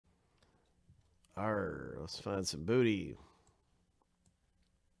Arr, let's find some booty.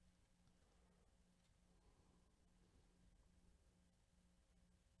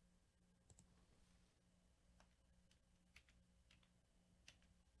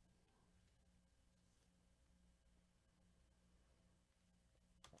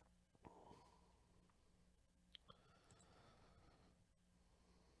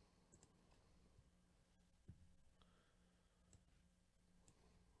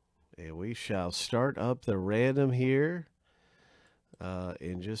 And we shall start up the random here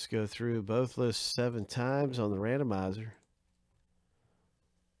and just go through both lists 7 times on the randomizer.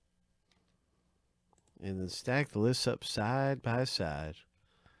 And then stack the lists up side by side.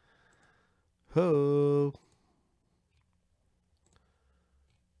 Ho!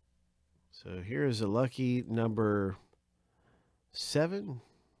 So here is a lucky number 7.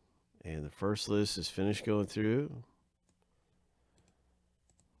 And the first list is finished going through.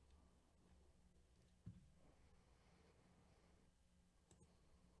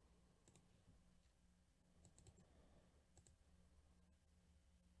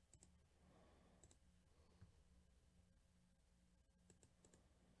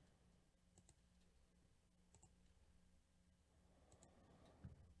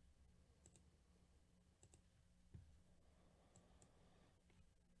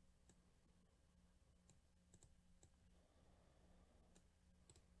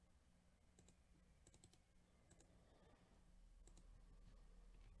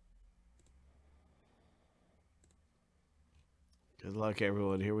 Good luck,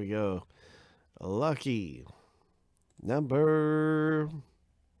 everyone. Here we go. Lucky number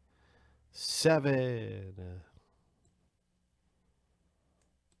 7.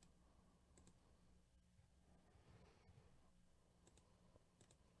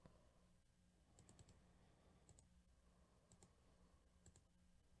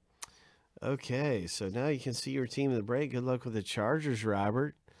 Okay, so now you can see your team in the break. Good luck with the Chargers,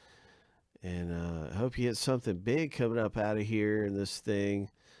 Robert. And I hope you get something big coming up out of here in this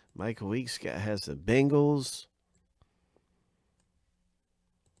thing. Michael Weeks has the Bengals.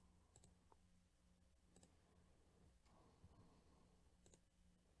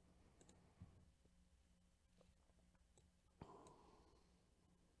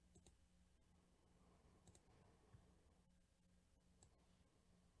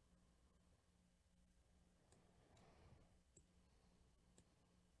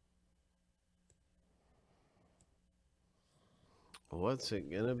 What's it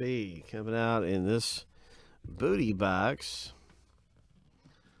going to be coming out in this booty box?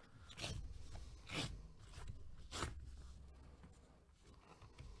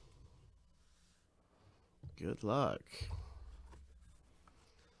 Good luck.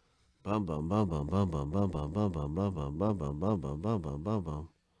 Bum bum bum bum bum bum bum bum bum bum bum bum bum bum bum bum bum bum bum bum.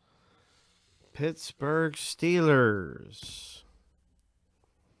 Pittsburgh Steelers.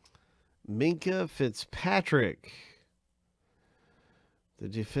 Minka Fitzpatrick, the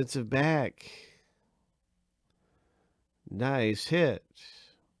defensive back. Nice hit.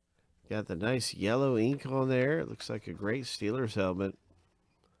 Got the nice yellow ink on there. It looks like a great Steelers helmet.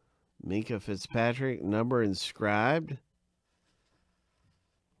 Minka Fitzpatrick, number inscribed.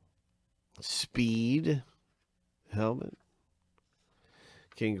 Speed helmet.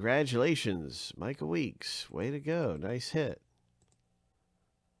 Congratulations, Michael Weeks. Way to go. Nice hit.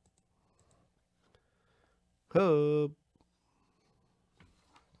 Hope.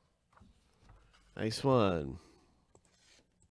 Nice one.